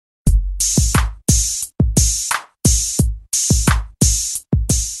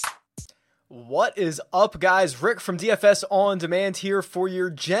What is up, guys? Rick from DFS On Demand here for your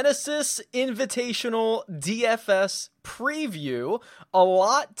Genesis Invitational DFS preview. A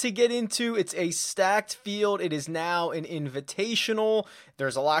lot to get into. It's a stacked field. It is now an invitational.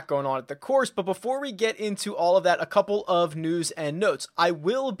 There's a lot going on at the course, but before we get into all of that, a couple of news and notes. I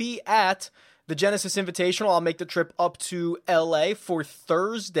will be at the Genesis Invitational. I'll make the trip up to LA for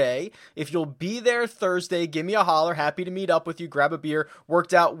Thursday. If you'll be there Thursday, give me a holler. Happy to meet up with you, grab a beer.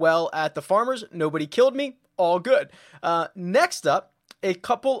 Worked out well at the Farmers. Nobody killed me. All good. Next up, a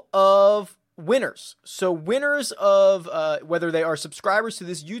couple of winners. So winners of whether they are subscribers to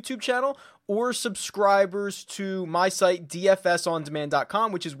this YouTube channel or subscribers to my site,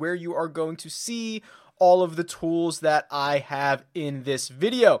 dfsondemand.com, which is where you are going to see all of the tools that I have in this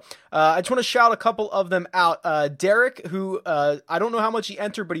video. I just want to shout a couple of them out. Derek, who I don't know how much he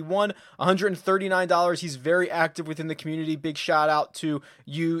entered, but he won $139. He's very active within the community. Big shout out to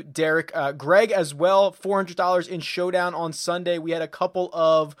you, Derek. Greg as well, $400 in Showdown on Sunday. We had a couple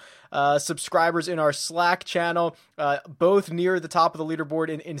of subscribers in our Slack channel, both near the top of the leaderboard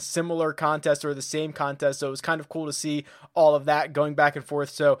in similar contests or the same contest. So it was kind of cool to see all of that going back and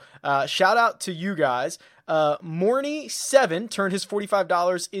forth. So shout out to you guys. Morny7 turned his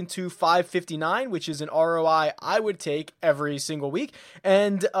 $45 into $559, which is an ROI I would take every single week.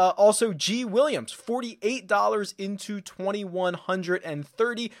 And also G Williams, $48 into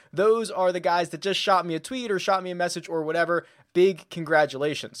 $2,130. Those are the guys that just shot me a tweet or shot me a message or whatever. Big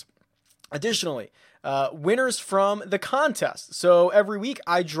congratulations. Additionally, winners from the contest. So every week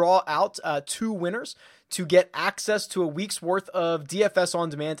I draw out two winners to get access to a week's worth of DFS On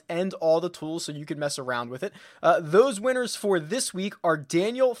Demand and all the tools so you can mess around with it. Those winners for this week are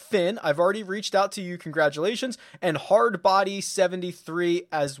Daniel Finn. I've already reached out to you. Congratulations. And Hardbody73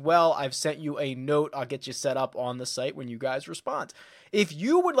 as well. I've sent you a note. I'll get you set up on the site when you guys respond. If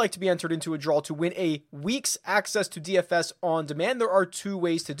you would like to be entered into a draw to win a week's access to DFS On Demand, there are two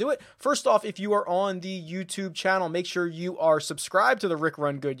ways to do it. First off, if you are on the YouTube channel, make sure you are subscribed to the Rick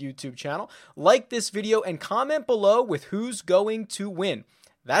Run Good YouTube channel. Like this video and comment below with who's going to win.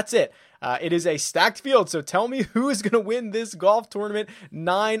 That's it. It is a stacked field, so tell me who is going to win this golf tournament.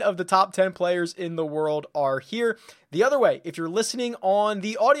 9 of the top 10 players in the world are here. The other way, if you're listening on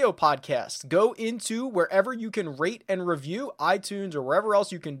the audio podcast, go into wherever you can rate and review, iTunes or wherever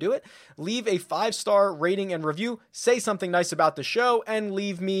else you can do it. Leave a 5-star rating and review, say something nice about the show, and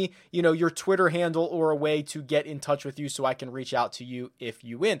leave me, your Twitter handle or a way to get in touch with you so I can reach out to you if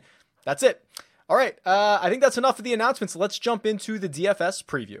you win. That's it. All right, I think that's enough of the announcements. Let's jump into the DFS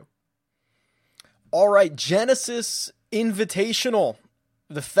preview. All right, Genesis Invitational.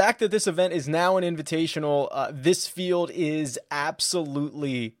 The fact that this event is now an invitational, this field is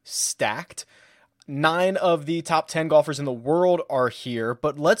absolutely stacked. 9 of the top 10 golfers in the world are here,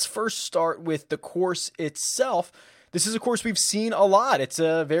 but let's first start with the course itself. This is a course we've seen a lot. It's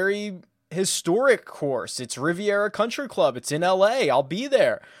a very historic course. It's Riviera Country Club. It's in LA. I'll be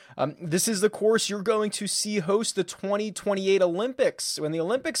there. This is the course you're going to see host the 2028 Olympics when the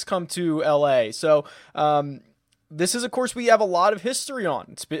Olympics come to LA. So this is a course we have a lot of history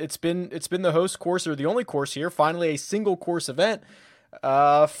on. It's been the host course or the only course here. Finally, a single course event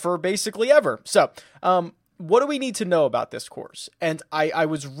for basically ever. So what do we need to know about this course? And I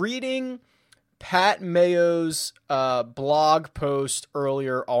was reading Pat Mayo's blog post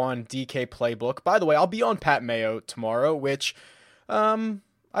earlier on DK Playbook. By the way, I'll be on Pat Mayo tomorrow, which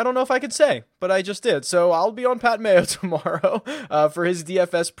I don't know if I could say, but I just did. So I'll be on Pat Mayo tomorrow for his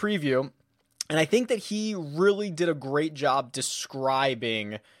DFS preview. And I think that he really did a great job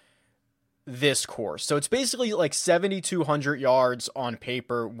describing this course. So it's basically like 7,200 yards on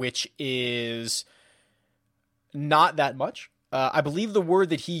paper, which is not that much. I believe the word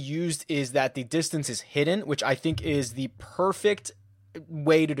that he used is that the distance is hidden, which I think is the perfect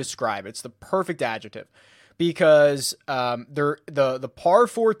way to describe it. It's the perfect adjective. Because the par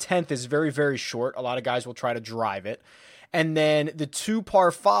 4 10th is very, very short. A lot of guys will try to drive it. And then the 2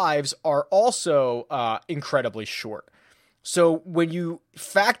 par 5s are also incredibly short. So when you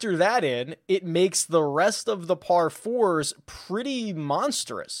factor that in, it makes the rest of the par 4s pretty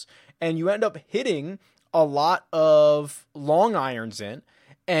monstrous. And you end up hitting a lot of long irons in.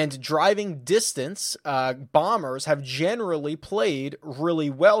 And driving distance, bombers have generally played really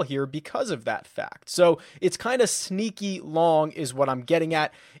well here because of that fact. So it's kind of sneaky long is what I'm getting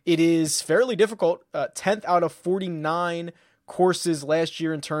at. It is fairly difficult, 10th out of 49 courses last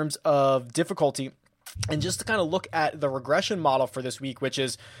year in terms of difficulty. And just to kind of look at the regression model for this week, which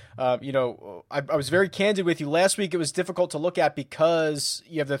is, I was very candid with you. Last week, it was difficult to look at because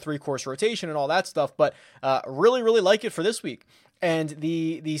you have the 3-course rotation and all that stuff, but really, really like it for this week. And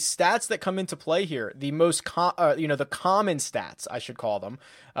the stats that come into play here, the most the common stats, I should call them.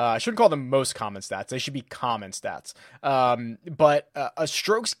 I shouldn't call them most common stats. They should be common stats. But a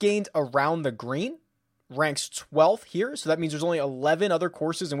strokes gained around the green ranks 12th here. So that means there's only 11 other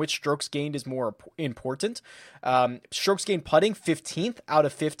courses in which strokes gained is more important. Strokes gained putting, 15th out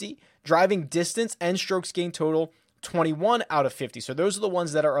of 50. Driving distance and strokes gained total, 21 out of 50. So those are the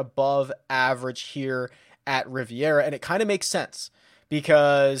ones that are above average here at Riviera. And it kind of makes sense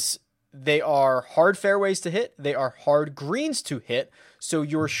because they are hard fairways to hit. They are hard greens to hit. So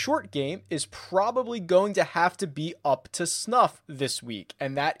your short game is probably going to have to be up to snuff this week.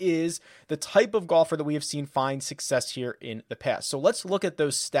 And that is the type of golfer that we have seen find success here in the past. So let's look at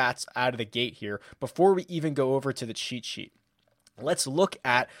those stats out of the gate here before we even go over to the cheat sheet. Let's look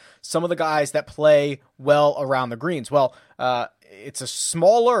at some of the guys that play well around the greens. Well, it's a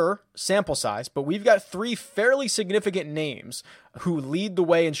smaller sample size, but we've got 3 fairly significant names who lead the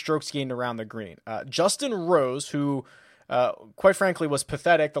way in strokes gained around the green. Justin Rose, who quite frankly was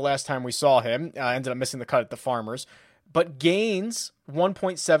pathetic the last time we saw him, ended up missing the cut at the Farmers, but gains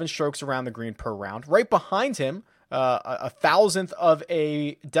 1.7 strokes around the green per round. Right behind him, a thousandth of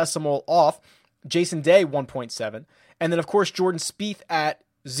a decimal off, Jason Day 1.7. And then, of course, Jordan Spieth at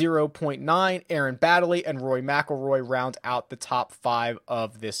 0.9, Aaron Baddeley and Rory McIlroy round out the top 5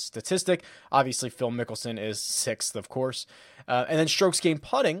 of this statistic. Obviously, Phil Mickelson is 6th, of course. And then strokes gained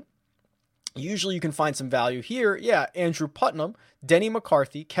putting. Usually you can find some value here. Yeah, Andrew Putnam, Denny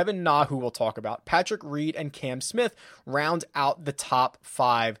McCarthy, Kevin Na, who we'll talk about, Patrick Reed, and Cam Smith round out the top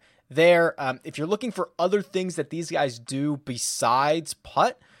 5 there. If you're looking for other things that these guys do besides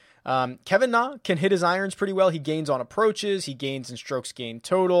putt, Kevin Na can hit his irons pretty well. He gains on approaches. He gains in strokes gained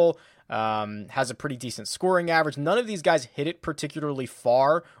total. Has a pretty decent scoring average. None of these guys hit it particularly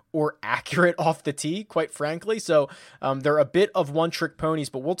far or accurate off the tee, quite frankly. So they're a bit of one-trick ponies,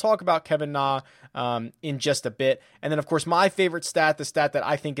 but we'll talk about Kevin Na in just a bit. And then, of course, my favorite stat, the stat that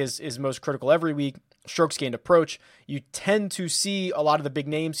I think is most critical every week, strokes gained approach. You tend to see a lot of the big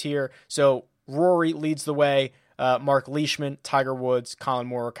names here. So Rory leads the way. Mark Leishman, Tiger Woods, Colin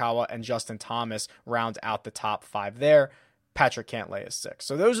Morikawa, and Justin Thomas round out the top 5 there. Patrick Cantlay is 6.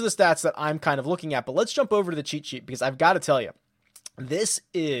 So those are the stats that I'm kind of looking at. But let's jump over to the cheat sheet because I've got to tell you, this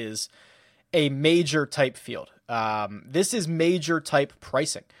is a major type field. This is major type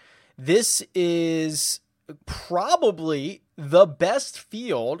pricing. This is probably the best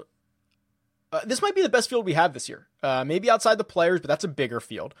field. This might be the best field we have this year. Maybe outside the Players, but that's a bigger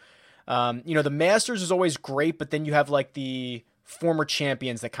field. The Masters is always great, but then you have like the former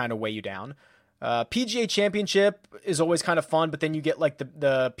champions that kind of weigh you down. PGA Championship is always kind of fun, but then you get like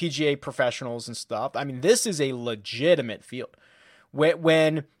the PGA professionals and stuff. I mean, this is a legitimate field.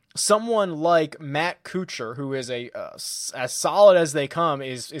 When someone like Matt Kuchar, who is as solid as they come,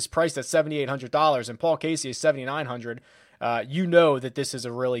 is priced at $7,800, and Paul Casey is $7,900, you know that this is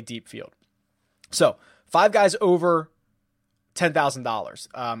a really deep field. So 5 guys over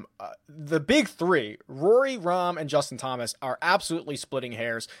 $10,000. The big 3, Rory, Rahm, and Justin Thomas, are absolutely splitting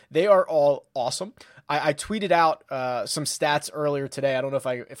hairs. They are all awesome. I tweeted out some stats earlier today. I don't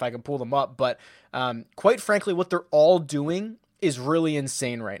know if I can pull them up, but quite frankly, what they're all doing is really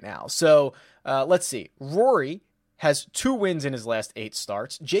insane right now. So let's see. Rory has 2 wins in his last 8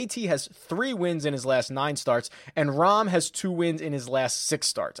 starts. JT has 3 wins in his last 9 starts. And Rahm has 2 wins in his last 6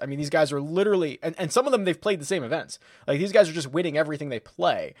 starts. I mean, these guys are literally, and some of them, they've played the same events. Like, these guys are just winning everything they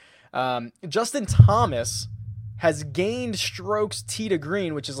play. Justin Thomas has gained strokes tee to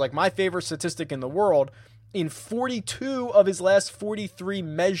green, which is like my favorite statistic in the world, in 42 of his last 43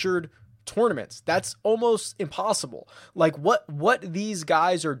 measured tournaments. That's almost impossible. Like, what these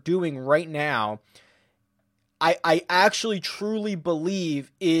guys are doing right now, I actually truly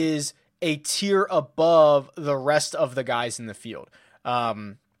believe is a tier above the rest of the guys in the field.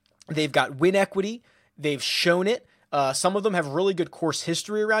 They've got win equity. They've shown it. Some of them have really good course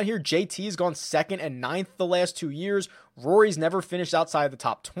history around here. JT's gone 2nd and 9th the last 2 years. Rory's never finished outside the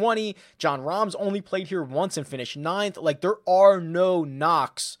top 20. John Rahm's only played here once and finished 9th. Like, there are no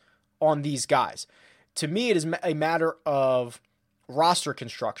knocks on these guys. To me, it is a matter of roster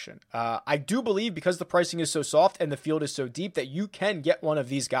construction. I do believe because the pricing is so soft and the field is so deep that you can get one of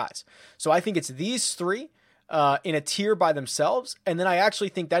these guys. So I think it's these 3 in a tier by themselves. And then I actually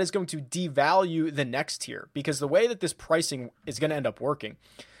think that is going to devalue the next tier because the way that this pricing is going to end up working,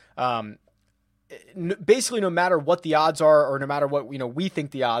 basically no matter what the odds are or no matter what, we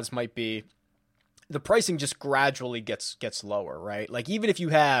think the odds might be, the pricing just gradually gets lower, right? Like, even if you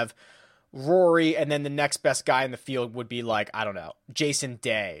have Rory, and then the next best guy in the field would be like, I don't know, Jason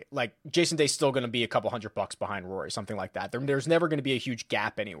Day. Like, Jason Day's still going to be a couple $100 behind Rory, something like that. There's never going to be a huge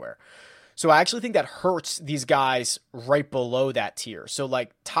gap anywhere. So I actually think that hurts these guys right below that tier. So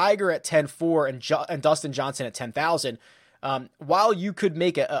like Tiger at 10.4 and Dustin Johnson at 10,000. While you could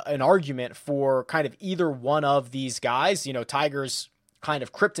make an argument for kind of either one of these guys, you know, Tiger's kind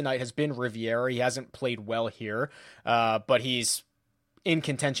of kryptonite has been Riviera. He hasn't played well here, but he's in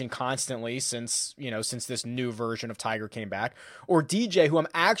contention constantly since this new version of Tiger came back. Or DJ, who I'm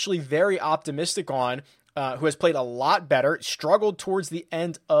actually very optimistic on, who has played a lot better, struggled towards the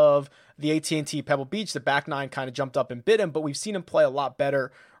end of the AT&T Pebble Beach. The back nine kind of jumped up and bit him, but we've seen him play a lot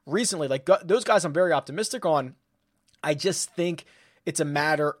better recently. Like those guys I'm very optimistic on. I just think it's a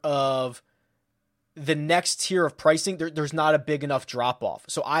matter of the next tier of pricing. There's not a big enough drop off.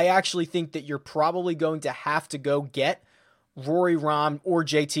 So I actually think that you're probably going to have to go get Rory, Rahm, or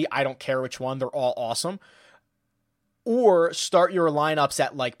JT. I don't care which one. They're all awesome. Or start your lineups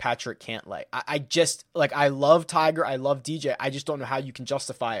at like Patrick Cantlay. I love Tiger. I love DJ. I just don't know how you can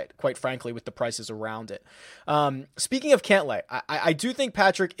justify it, quite frankly, with the prices around it. Speaking of Cantlay, I do think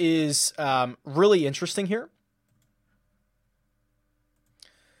Patrick is really interesting here.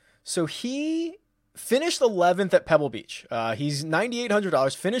 So he finished 11th at Pebble Beach. He's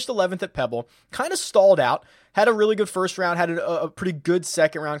 $9,800, finished 11th at Pebble, kind of stalled out, had a really good first round, had a pretty good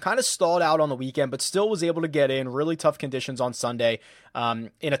second round, kind of stalled out on the weekend, but still was able to get in really tough conditions on Sunday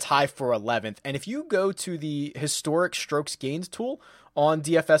in a tie for 11th. And if you go to the historic strokes gained tool on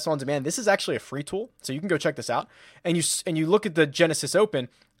DFS On Demand, this is actually a free tool, so you can go check this out. And you look at the Genesis Open.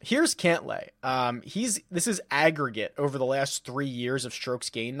 Here's Cantlay. This is aggregate over the last 3 years of strokes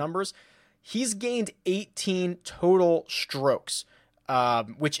gained numbers. He's gained 18 total strokes,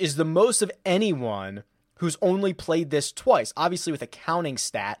 which is the most of anyone who's only played this twice. Obviously, with a counting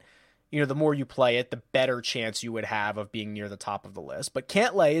stat, the more you play it, the better chance you would have of being near the top of the list. But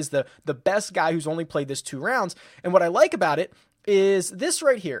Cantlay is the best guy who's only played this 2 rounds. And what I like about it is this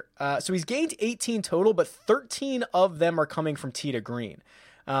right here. So he's gained 18 total, but 13 of them are coming from tee to green.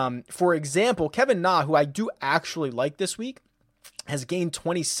 For example, Kevin Na, who I do actually like this week, has gained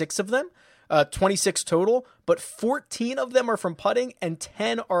 26 of them, 26 total, but 14 of them are from putting and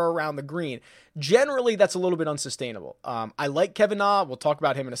 10 are around the green. Generally, that's a little bit unsustainable. I like Kevin Na. We'll talk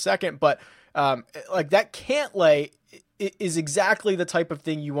about him in a second, but like that Cantlay is exactly the type of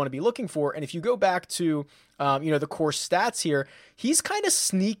thing you want to be looking for. And if you go back to the course stats here, he's kind of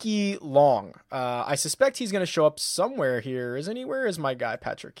sneaky long. I suspect he's going to show up somewhere here, isn't he? Where is my guy,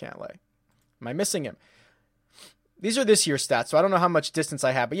 Patrick Cantlay? Am I missing him? These are this year's stats, so I don't know how much distance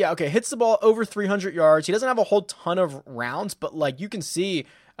I have. But yeah, okay, hits the ball over 300 yards. He doesn't have a whole ton of rounds, but like you can see,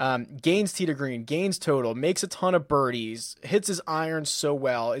 gains tee to green, gains total, makes a ton of birdies, hits his irons so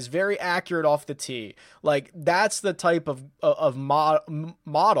well, is very accurate off the tee. Like that's the type of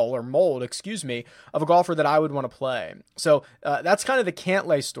model or mold, of a golfer that I would want to play. So that's kind of the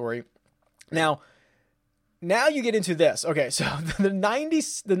Cantlay story. Now you get into this. Okay, so the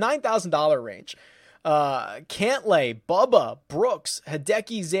 $9,000 range. Cantlay, Bubba, Brooks,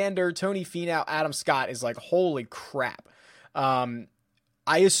 Hideki, Xander, Tony Finau, Adam Scott is like, holy crap. I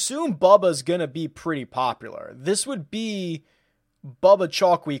assume Bubba's going to be pretty popular. This would be Bubba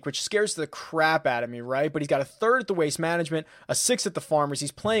Chalk Week, which scares the crap out of me, right? But he's got a 3rd at the Waste Management, a 6th at the Farmers.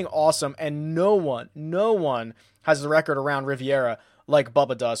 He's playing awesome, and no one has the record around Riviera like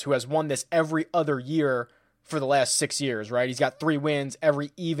Bubba does, who has won this every other year for the last 6 years, right? He's got 3 wins every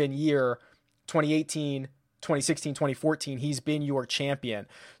even year. 2018, 2016, 2014, he's been your champion.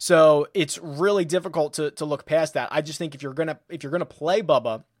 So it's really difficult to look past that. I just think if you're gonna play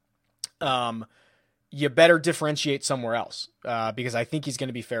Bubba, you better differentiate somewhere else because I think he's going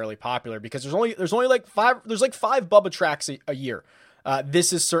to be fairly popular because there's only like 5 Bubba tracks a year.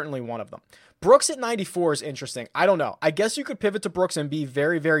 This is certainly one of them. Brooks at 94 is interesting. I don't know. I guess you could pivot to Brooks and be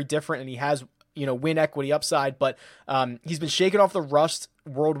very, very different, and he has win equity upside, but he's been shaken off the rust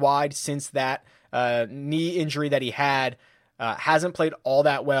worldwide since that knee injury that he had. Hasn't played all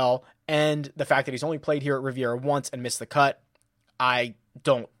that well, and the fact that he's only played here at Riviera once and missed the cut, I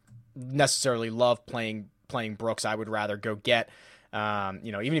don't necessarily love playing Brooks. I would rather go get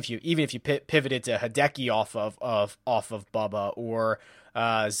even if you pivoted to Hideki off of Bubba or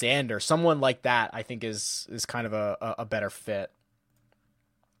Xander, someone like that, I think is kind of a better fit.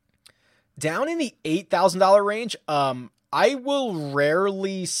 Down in the $8,000 range, I will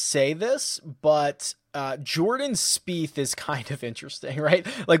rarely say this, but Jordan Spieth is kind of interesting, right?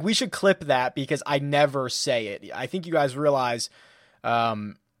 Like we should clip that because I never say it. I think you guys realize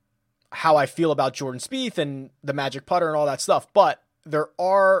how I feel about Jordan Spieth and the magic putter and all that stuff, but there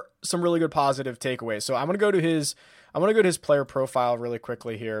are some really good positive takeaways. So I'm going to go to his player profile really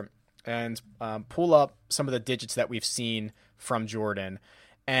quickly here and pull up some of the digits that we've seen from Jordan.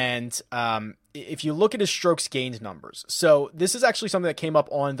 And if you look at his strokes gained numbers, so this is actually something that came up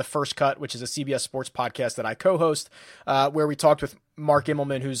on The First Cut, which is a CBS sports podcast that I co-host, where we talked with Mark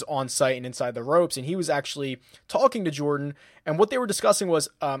Immelman, who's on site and inside the ropes. And he was actually talking to Jordan. And what they were discussing was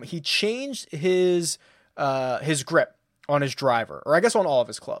he changed his grip on his driver, or I guess on all of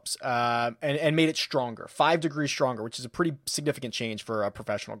his clubs, and made it stronger, 5 degrees stronger, which is a pretty significant change for a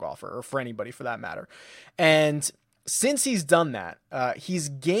professional golfer, or for anybody for that matter. And since he's done that, he's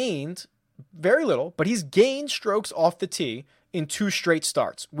gained very little, but he's gained strokes off the tee in 2 straight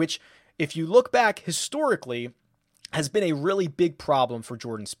starts, which, if you look back historically, has been a really big problem for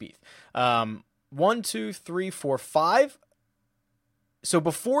Jordan Spieth. 1, 2, 3, 4, 5. So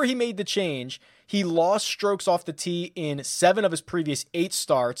before he made the change, he lost strokes off the tee in 7 of his previous 8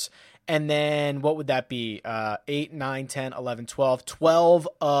 starts. And then what would that be? 8, 9, 10, 11, 12. 12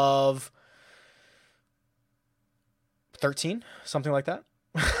 of 13, something like that.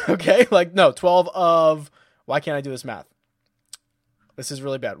 Okay, 12 of, why can't I do this math? This is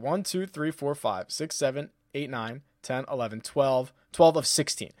really bad. 1, 2, 3, 4, 5, 6, 7, 8, 9, 10, 11, 12 of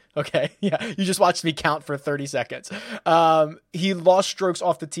 16. Okay, yeah, you just watched me count for 30 seconds. He lost strokes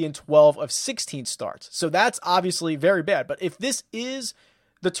off the tee in 12 of 16 starts. So that's obviously very bad. But if this is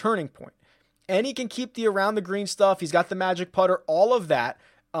the turning point, and he can keep the around the green stuff, he's got the magic putter, all of that,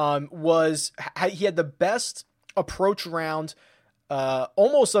 he had the best approach round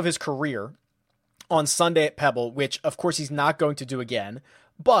almost of his career on Sunday at Pebble, which of course he's not going to do again,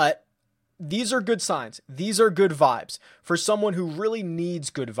 but these are good signs. These are good vibes for someone who really needs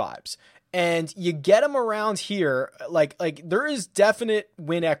good vibes. And you get him around here, like there is definite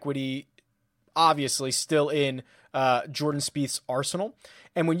win equity, obviously, still in Jordan Spieth's arsenal.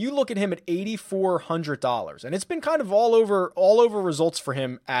 And when you look at him at $8,400, and it's been kind of all over results for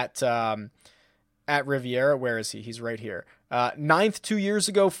him at Riviera. Where is he? He's right here. 9th 2 years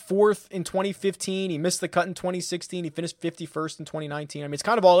ago, 4th in 2015. He missed the cut in 2016. He finished 51st in 2019. I mean, it's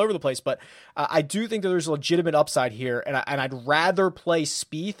kind of all over the place, but I do think that there's a legitimate upside here, and I'd rather play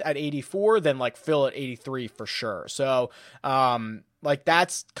Spieth at 84 than Phil at 83 for sure. So,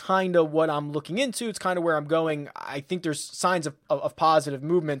 that's kind of what I'm looking into. It's kind of where I'm going. I think there's signs of positive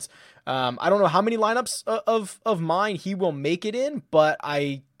movements. I don't know how many lineups of mine he will make it in, but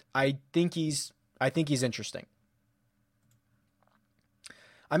I think he's interesting.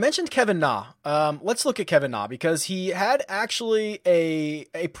 I mentioned Kevin Na. Let's look at Kevin Na, because he had actually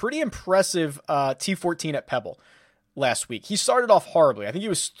a pretty impressive T14 at Pebble last week. He started off horribly. I think he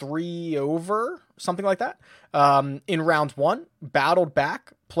was 3 over, something like that, in round 1, battled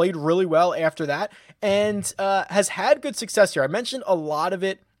back, played really well after that, and has had good success here. I mentioned a lot of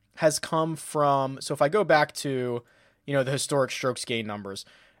it has come from, so if I go back to, the historic strokes gain numbers,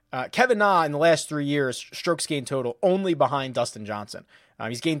 Kevin Na in the last 3 years, strokes gained total only behind Dustin Johnson.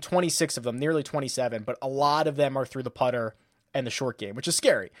 He's gained 26 of them, nearly 27, but a lot of them are through the putter and the short game, which is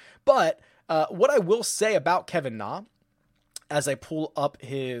scary. But what I will say about Kevin Na, as I pull up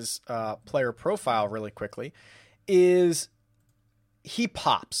his player profile really quickly, is he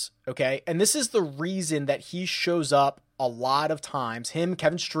pops, okay? And this is the reason that he shows up a lot of times. Him,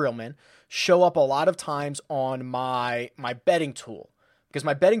 Kevin Streelman, show up a lot of times on my betting tool, because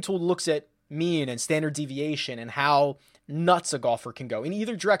my betting tool looks at mean and standard deviation and how nuts a golfer can go in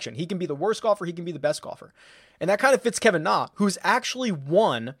either direction. He can be the worst golfer, he can be the best golfer. And that kind of fits Kevin Na, who's actually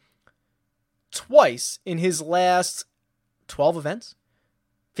won twice in his last 12 events,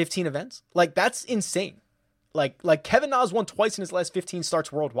 15 events. That's insane. Kevin Na's won twice in his last 15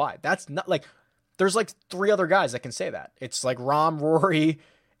 starts worldwide. That's not there's 3 other guys that can say that. It's Rahm, Rory,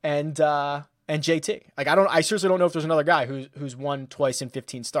 and JT. I seriously don't know if there's another guy who's won twice in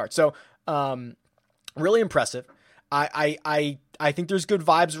 15 starts. So, really impressive. I think there's good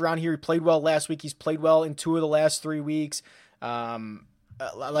vibes around here. He played well last week. He's played well in 2 of the last 3 weeks. I don't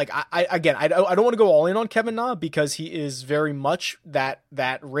want to go all in on Kevin Na, because he is very much that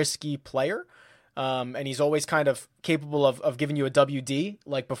risky player. And he's always kind of capable of giving you a WD,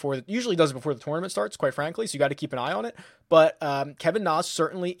 usually does it before the tournament starts, quite frankly. So you got to keep an eye on it. But Kevin Na is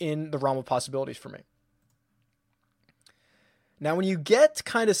certainly in the realm of possibilities for me. Now, when you get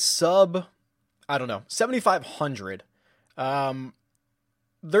kind of sub, 7,500,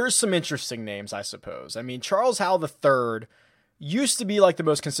 there's some interesting names, I suppose. I mean, Charles Howell III used to be the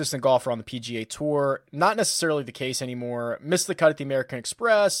most consistent golfer on the PGA Tour. Not necessarily the case anymore. Missed the cut at the American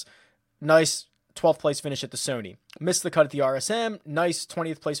Express. Nice 12th place finish at the Sony. Missed the cut at the RSM. Nice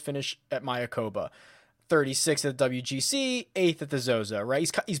 20th place finish at Mayakoba. 36th at the WGC, 8th at the Zozo,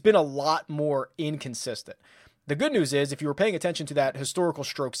 right? He's been a lot more inconsistent. The good news is, if you were paying attention to that historical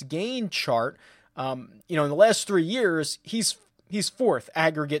strokes gain chart, in the last 3 years, he's fourth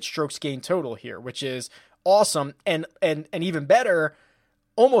aggregate strokes gain total here, which is awesome. And even better,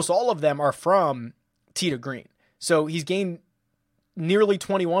 almost all of them are from tee to green. So he's gained nearly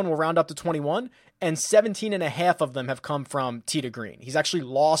 21, we'll round up to 21, and 17 and a half of them have come from tee to green. He's actually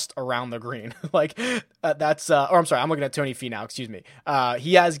lost around the green. I'm sorry, I'm looking at Tony Finau, excuse me.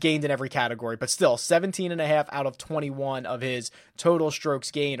 He has gained in every category, but still 17 and a half out of 21 of his total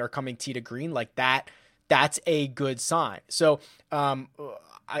strokes gained are coming tee to green. Like that's a good sign. So, a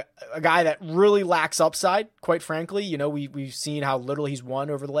guy that really lacks upside, quite frankly. We've seen how little he's won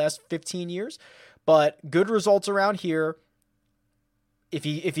over the last 15 years, but good results around here. If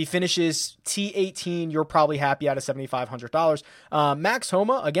he finishes T18, you're probably happy out of $7,500. Max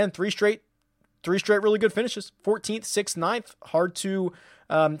Homa, again, three straight really good finishes. 14th, 6th, 9th. Hard to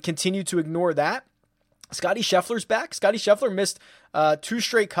continue to ignore that. Scotty Scheffler's back. Scotty Scheffler missed 2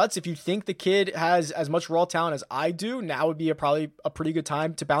 straight cuts. If you think the kid has as much raw talent as I do, now would be probably a pretty good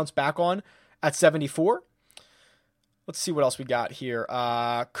time to bounce back on at 74. Let's see what else we got here.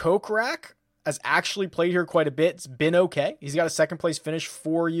 Kokrak has actually played here quite a bit. It's been okay. He's got a second place finish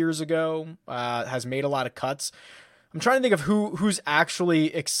 4 years ago. Has made a lot of cuts. I'm trying to think of who's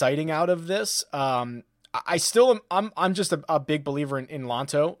actually exciting out of this. I'm just a big believer in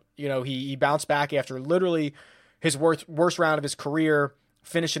Lanto. He bounced back after literally his worst round of his career,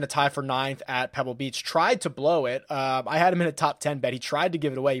 finishing a tie for 9th at Pebble Beach. Tried to blow it. I had him in a top 10 bet. He tried to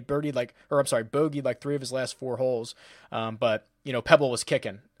give it away. He bogeyed like 3 of his last 4 holes. But Pebble was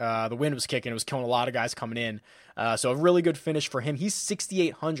kicking. The wind was kicking. It was killing a lot of guys coming in. So a really good finish for him. He's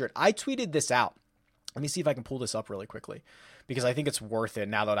 6,800. I tweeted this out. Let me see if I can pull this up really quickly, because I think it's worth it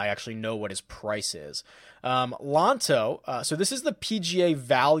now that I actually know what his price is. Lanto. So this is the PGA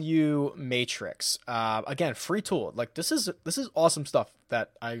Value Matrix. Again, free tool. Like this is awesome stuff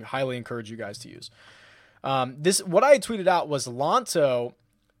that I highly encourage you guys to use. What I tweeted out was Lanto,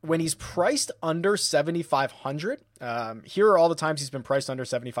 when he's priced under $7,500. Here are all the times he's been priced under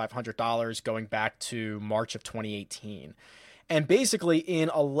 $7,500 going back to March of 2018. And basically in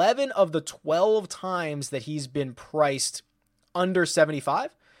 11 of the 12 times that he's been priced under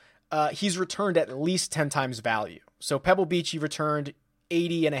 75, he's returned at least 10 times value. So Pebble Beach, he returned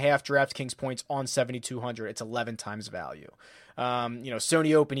 80 and a half DraftKings points on 7,200. It's 11 times value.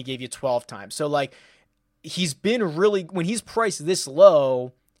 Sony Open, he gave you 12 times. So like he's been really, when he's priced this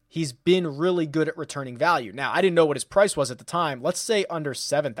low, he's been really good at returning value. Now, I didn't know what his price was at the time. Let's say under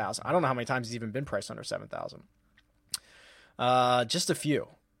 7,000. I don't know how many times he's even been priced under 7,000. Just a few.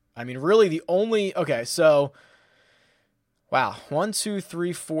 I mean, really the only, okay, so, wow, 1, 2,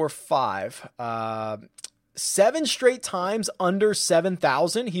 3, 4, 5, 7 straight times under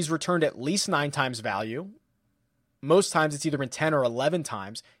 7,000. He's returned at least 9 times value. Most times it's either been 10 or 11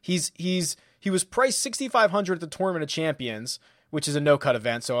 times. He was priced 6,500 at the Tournament of Champions, which is a no-cut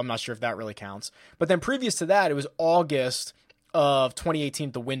event, so I'm not sure if that really counts. But then previous to that, it was August of 2018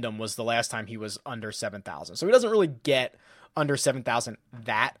 at the Wyndham was the last time he was under 7,000. So he doesn't really get under 7,000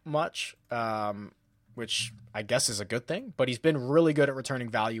 that much, which I guess is a good thing, but he's been really good at returning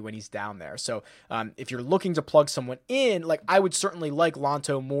value when he's down there. So if you're looking to plug someone in, like I would certainly like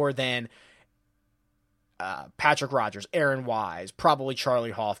Lanto more than Patrick Rogers, Aaron Wise, probably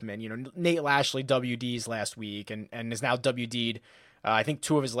Charlie Hoffman, Nate Lashley WDs last week and is now WD'd, I think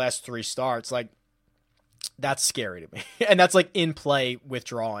 2 of his last 3 starts. Like, that's scary to me. And that's like in play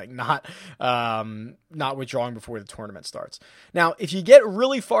withdrawing, not withdrawing before the tournament starts. Now, if you get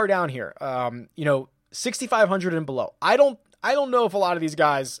really far down here, 6,500 and below, I don't know if a lot of these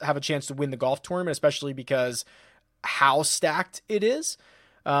guys have a chance to win the golf tournament, especially because how stacked it is.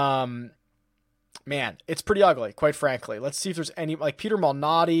 Man, it's pretty ugly, quite frankly. Let's see if there's any, like Peter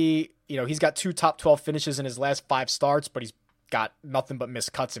Malnati, he's got 2 top 12 finishes in his last 5 starts, but he's got nothing but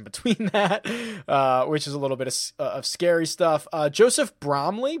missed cuts in between that, which is a little bit of scary stuff. Joseph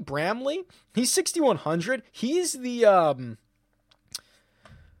Bramley, he's 6,100. He's the, I'm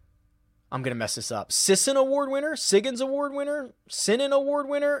going to mess this up. Siggins Award winner, Sinan Award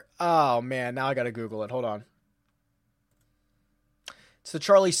winner. Oh man, now I got to Google it. Hold on. It's the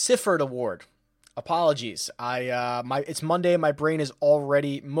Charlie Sifford Award. Apologies. It's Monday and my brain is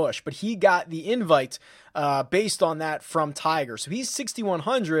already mush, but he got the invite based on that from Tiger. So he's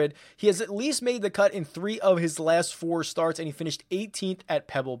 6,100. He has at least made the cut in 3 of his last 4 starts, and he finished 18th at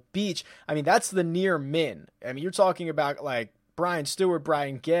Pebble Beach. I mean, that's the near min. I mean, you're talking about like Brian Stewart,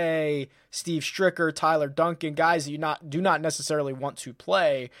 Brian Gay, Steve Stricker, Tyler Duncan, guys that you do not necessarily want to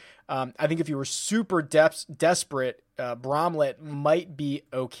play. I think if you were super desperate, Bromlett might be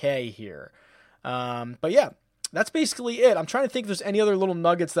okay here. But yeah, that's basically it. I'm trying to think if there's any other little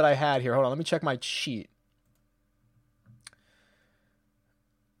nuggets that I had here. Hold on, let me check my sheet.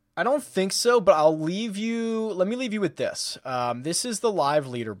 I don't think so, but let me leave you with this. This is the live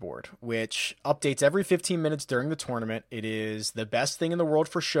leaderboard, which updates every 15 minutes during the tournament. It is the best thing in the world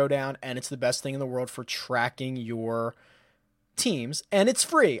for Showdown, and it's the best thing in the world for tracking your teams, and it's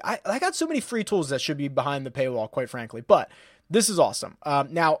free. I got so many free tools that should be behind the paywall, quite frankly, but this is awesome.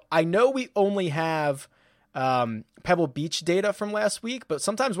 Now, I know we only have Pebble Beach data from last week, but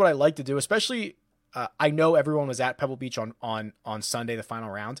sometimes what I like to do, especially I know everyone was at Pebble Beach on Sunday, the final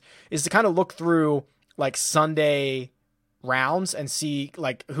round, is to kind of look through like Sunday rounds and see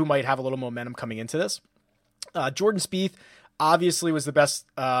like who might have a little momentum coming into this. Jordan Spieth obviously was the best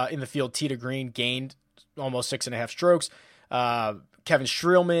in the field, tee to green, gained almost 6.5 strokes. Kevin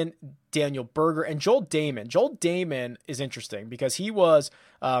Streelman, Daniel Berger, and Joel Damon. Joel Damon is interesting because he was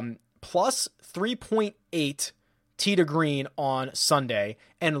plus 3.8 tee to green on Sunday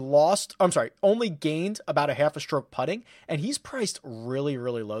and only gained about a half a stroke putting, and he's priced really,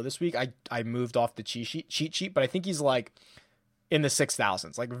 really low this week. I moved off the cheat sheet, but I think he's like in the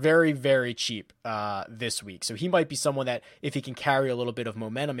 6,000s, like very, very cheap this week. So he might be someone that if he can carry a little bit of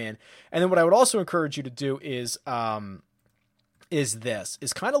momentum in. And then what I would also encourage you to do is kind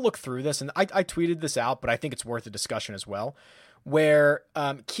of look through this. And I tweeted this out, but I think it's worth a discussion as well, where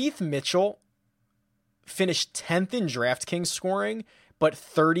Keith Mitchell finished 10th in DraftKings scoring, but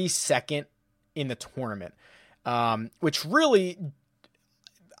 32nd in the tournament, which really,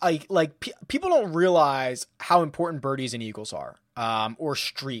 people don't realize how important birdies and eagles are, or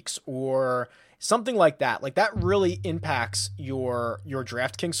streaks, or something like that. Like that really impacts your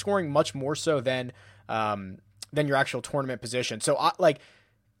DraftKings scoring much more so than your actual tournament position. So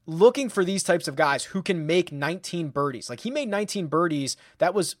looking for these types of guys who can make 19 birdies. Like he made 19 birdies.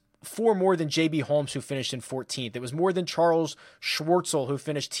 That was 4 more than JB Holmes, who finished in 14th. It was more than Charles Schwartzel, who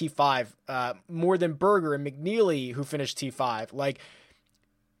finished T5, more than Berger and McNeely, who finished T5. Like,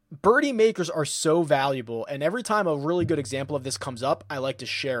 birdie makers are so valuable, and every time a really good example of this comes up, I like to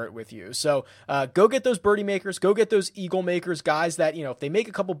share it with you. So go get those birdie makers, go get those eagle makers, guys that, if they make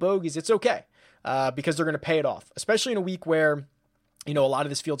a couple bogeys, it's okay, because they're going to pay it off, especially in a week where a lot of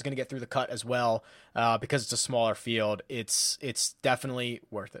this field's going to get through the cut as well, because it's a smaller field. It's definitely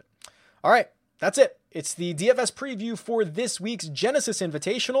worth it. All right, that's it. It's the DFS preview for this week's Genesis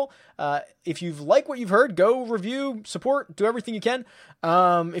Invitational. If you've liked what you've heard, go review, support, do everything you can.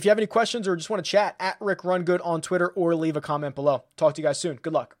 If you have any questions or just want to chat, @RickRunGood on Twitter, or leave a comment below. Talk to you guys soon.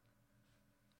 Good luck.